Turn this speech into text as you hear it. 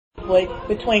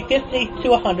probably between 50 to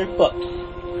 100 books.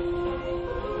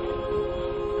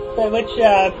 So,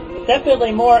 which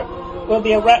definitely more will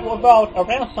be revolved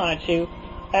around Sanchu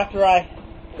after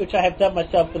which I have dubbed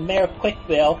myself the Mayor of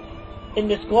Quickville, in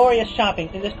this glorious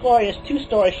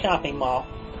two-story shopping mall.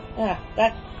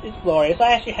 It's glorious.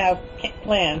 I actually have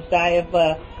plans that I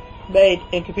have made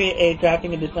in computer-aided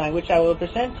drafting and design, which I will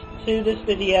present to this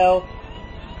video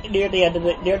near the end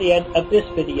of this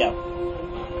video.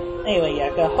 Anyway, yeah,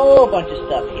 I've got a whole bunch of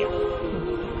stuff here.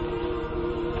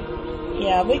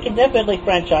 Yeah, we can definitely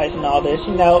franchise and all this.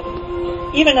 You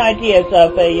know, even ideas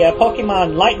of a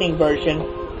Pokemon Lightning version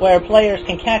where players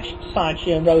can catch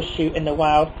Sanchu and Roschu in the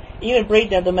wild, even breed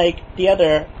them to make the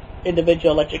other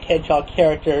individual Electric Hedgehog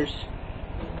characters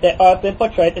that have been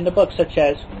portrayed in the books, such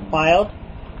as Mild,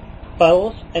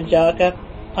 Bubbles, Angelica,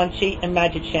 Punchy, and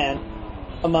Magichan,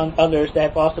 among others that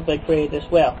have also been created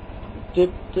as well,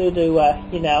 due to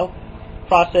you know,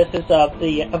 processes of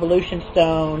the evolution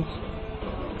stones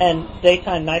and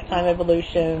daytime, nighttime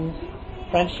evolutions,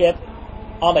 friendship,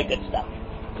 all that good stuff.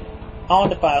 All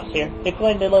in the files here,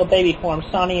 including the little baby forms,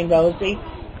 Sonny and Rosie,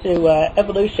 to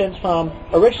evolutions from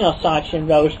original Sanchu and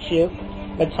Roschu,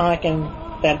 Metonic and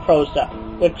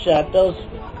Vanprosa, which those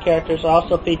characters are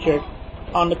also featured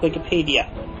on the Wikipedia,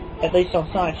 at least on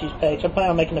Sanchu's page. I'm planning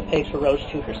on making a page for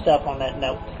Roschu herself on that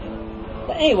note.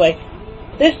 But anyway,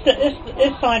 this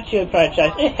Sanchu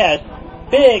franchise, it has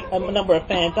big number of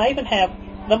fans. I even have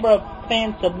a number of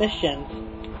fan submissions.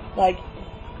 Like,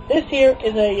 this here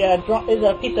is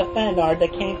a piece of fan art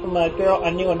that came from a girl I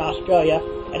knew in Australia,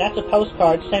 and that's a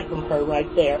postcard sent from her right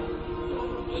there.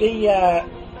 She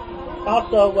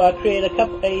also created a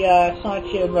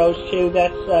Sanchu and Roschu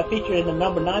that's featured in the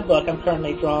number 9 book I'm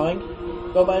currently drawing.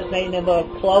 Go by his name of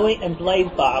Chloe and Blaze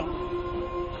Bob.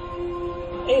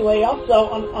 Anyway, also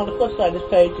on the flip side of this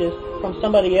page is from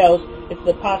somebody else. It's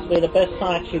possibly the best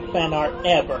Sanchu fan art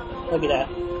ever. Look at that.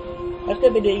 That's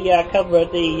going to be the cover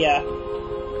of the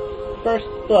first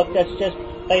book that's just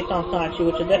based on Sanchu,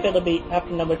 which will definitely be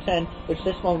after number 10, which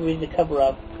this one will be the cover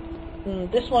of.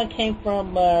 This one came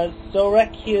from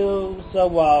Zoreku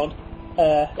Zawald.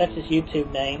 That's his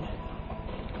YouTube name.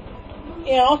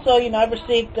 Yeah, also, you know, I've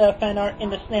received fan art in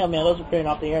the snail mail. Those are printed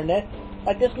off the internet.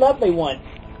 Like this lovely one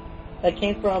that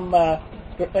came from a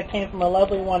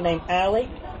lovely one named Allie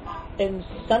in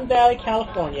Sun Valley,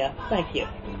 California. Thank you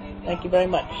very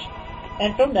much.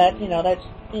 And from that, you know, that's,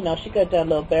 you know, she got that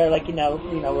little bear, like, you know,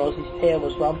 Rosie's tail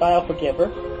was wrong, but I'll forgive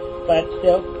her. But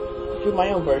still, drew my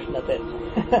own version of it.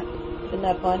 Isn't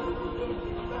that fun?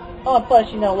 Oh, and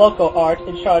plus, you know, local art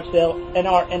in Charlottesville, an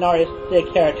artist did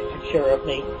a caricature of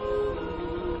me.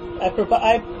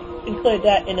 I included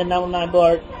that in the number 9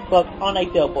 book on a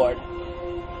billboard.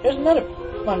 There's another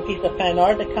fun piece of fan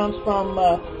art that comes from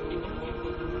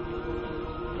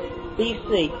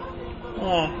BC.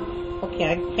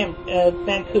 Okay, I can't,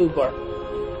 Vancouver,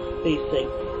 BC.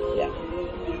 Yeah.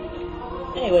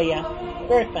 Anyway, yeah,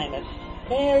 very famous.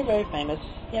 Very, very famous.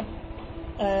 Yep.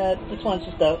 This one's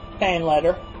just a fan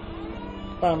letter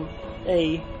from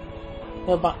a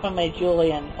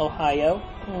Julie in Ohio.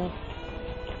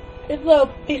 It's a little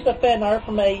piece of fan art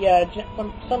from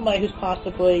somebody who's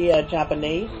possibly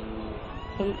Japanese,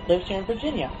 who lives here in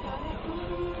Virginia.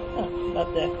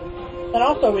 About that. And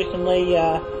also recently,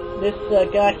 this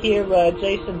guy here,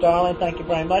 Jason Darling, thank you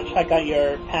very much. I got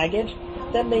your package.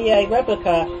 Sent me a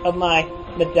replica of my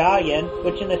medallion,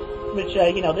 which you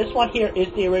know, this one here is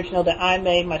the original that I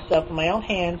made myself with my own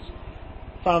hands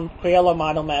from Crayola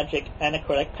Model Magic and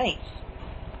acrylic paints.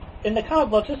 In the comic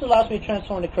books, this allows me to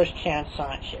transform into Chris Chan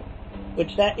Sanchu,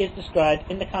 which that is described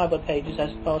in the comic book pages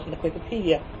as opposed in the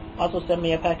Wikipedia. Also sent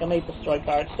me a pack of Maple Story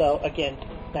cards, so again,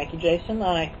 thank you, Jason.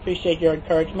 I appreciate your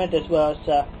encouragement as well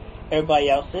as everybody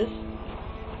else's.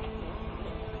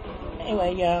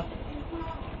 Anyway, yeah,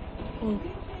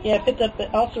 I picked up.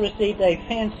 Also received a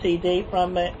fan CD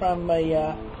from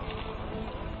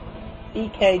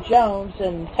E.K. Jones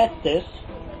in Texas.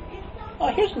 Oh,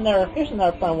 here's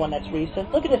another fun one that's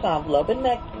recent. Look at this envelope. Isn't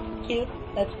that cute?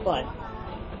 That's fun.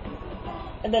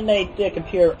 And then they did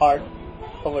computer art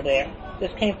over there.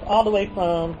 This came all the way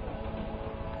from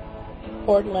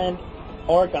Portland,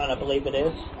 Oregon, I believe it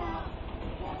is.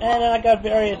 And then I got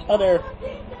various other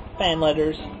fan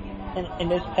letters in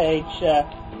this page.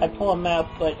 I pull them out,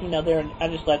 but you know, I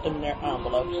just left them in their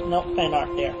envelopes. No fan art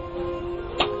there.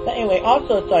 But anyway,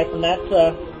 also aside from that,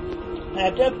 I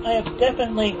have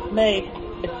definitely made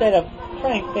a set of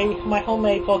my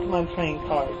homemade Pokemon trading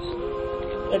cards,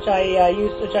 which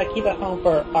I keep at home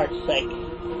for art's sake.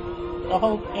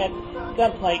 I've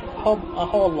got like a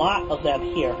whole lot of them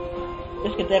here.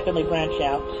 This could definitely branch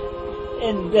out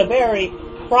in the very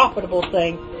profitable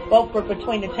thing, both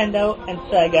between Nintendo and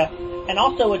Sega, and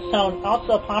also with Sony,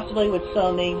 also possibly with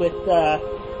Sony, with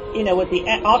with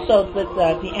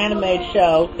the animated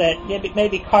show that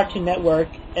maybe Cartoon Network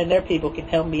and their people can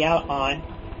help me out on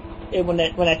when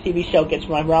that TV show gets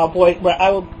run. Where I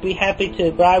will be happy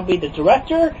to, where I will be the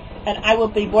director, and I will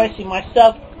be voicing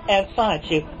myself as Sonic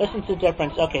Shoe. Listen to the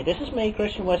difference. Okay, this is me,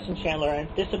 Christian Weston Chandler, and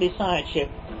this will be Sonic Shoe.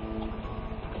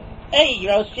 Hey,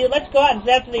 Roast Shoe, let's go out and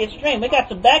zap to the extreme. We got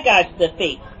some bad guys to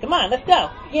defeat. Come on, let's go.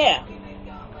 Yeah.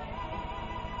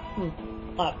 A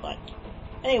lot of fun.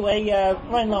 Anyway,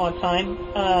 running low on time.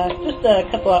 Just a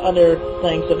couple of other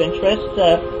things of interest.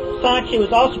 Sonic Shoe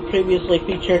was also previously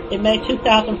featured in May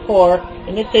 2004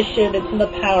 in this issue that's in the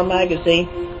Power magazine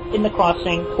in the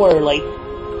Crossing Quarterly,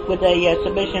 with a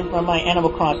submission from my Animal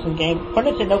Crossing game for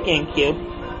Nintendo GameCube.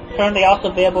 Currently also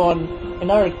available in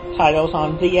other titles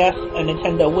on DS and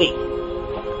Nintendo Wii.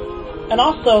 And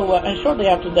also, and shortly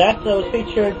after that, it was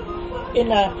featured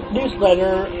in a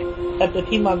newsletter at the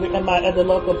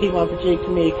local Piedmont, Virginia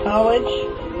Community College,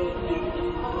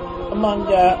 among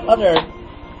other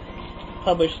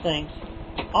published things.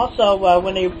 Also,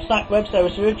 when the website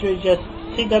was originally just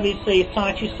CWC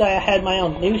Sonic Shoe site, I had my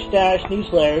own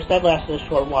newsletters. That lasted a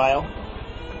short while.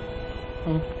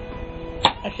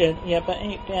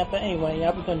 But anyway,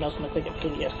 I'll be putting those in the ticket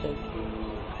PDF too.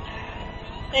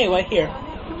 Anyway, here,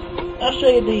 I'll show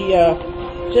you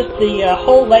the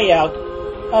whole layout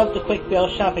of the Quickville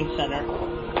Shopping Center.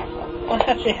 I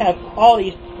actually have all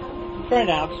these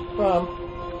printouts from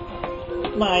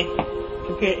my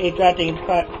computer-aided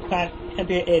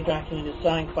drafting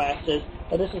design classes,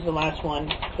 but this is the last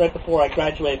one right before I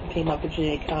graduated from Piedmont,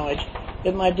 Virginia College,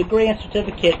 with my degree and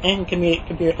certificate in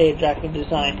computer-aided drafting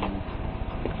design.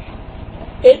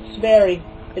 It's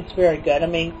very good. I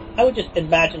mean, I would just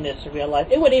imagine this in real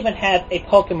life. It would even have a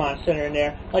Pokemon Center in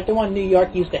there, like the one New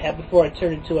York used to have before it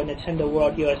turned into a Nintendo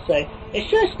World USA. It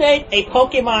should have stayed a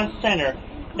Pokemon Center.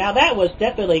 Now that was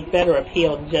definitely better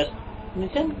appeal than just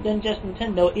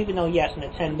Nintendo, even though yes,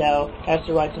 Nintendo has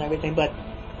the rights and everything, but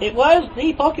it was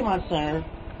the Pokemon Center.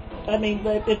 I mean,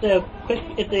 if the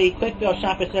Quickville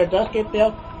Shopping Center does get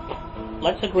built,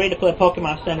 let's agree to put a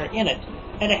Pokemon Center in it.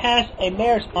 And it has a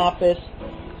mayor's office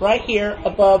right here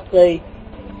above the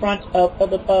front of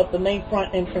the main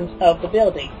front entrance of the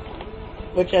building,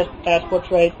 which is as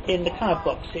portrayed in the comic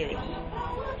book series.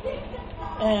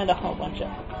 And a whole bunch of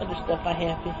other stuff I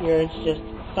have in here. It's just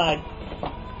side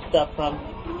stuff from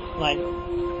life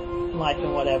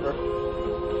and whatever.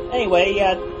 Anyway,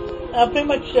 I'll pretty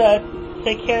much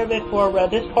take care of it for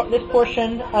this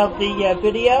portion of the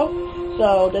video.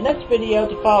 So the next video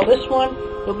to follow this one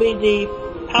will be the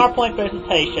PowerPoint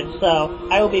presentation. So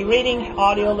I will be reading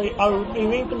I will be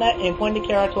reading from that and pointing the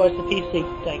camera towards the PC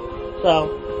thing. So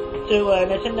to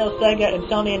Nintendo, Sega, and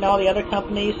Sony, and all the other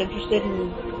companies interested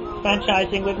in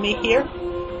franchising with me here,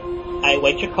 I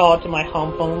await your call to my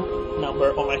home phone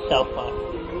number or my cell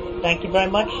phone. Thank you very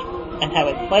much, and have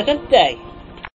a pleasant day.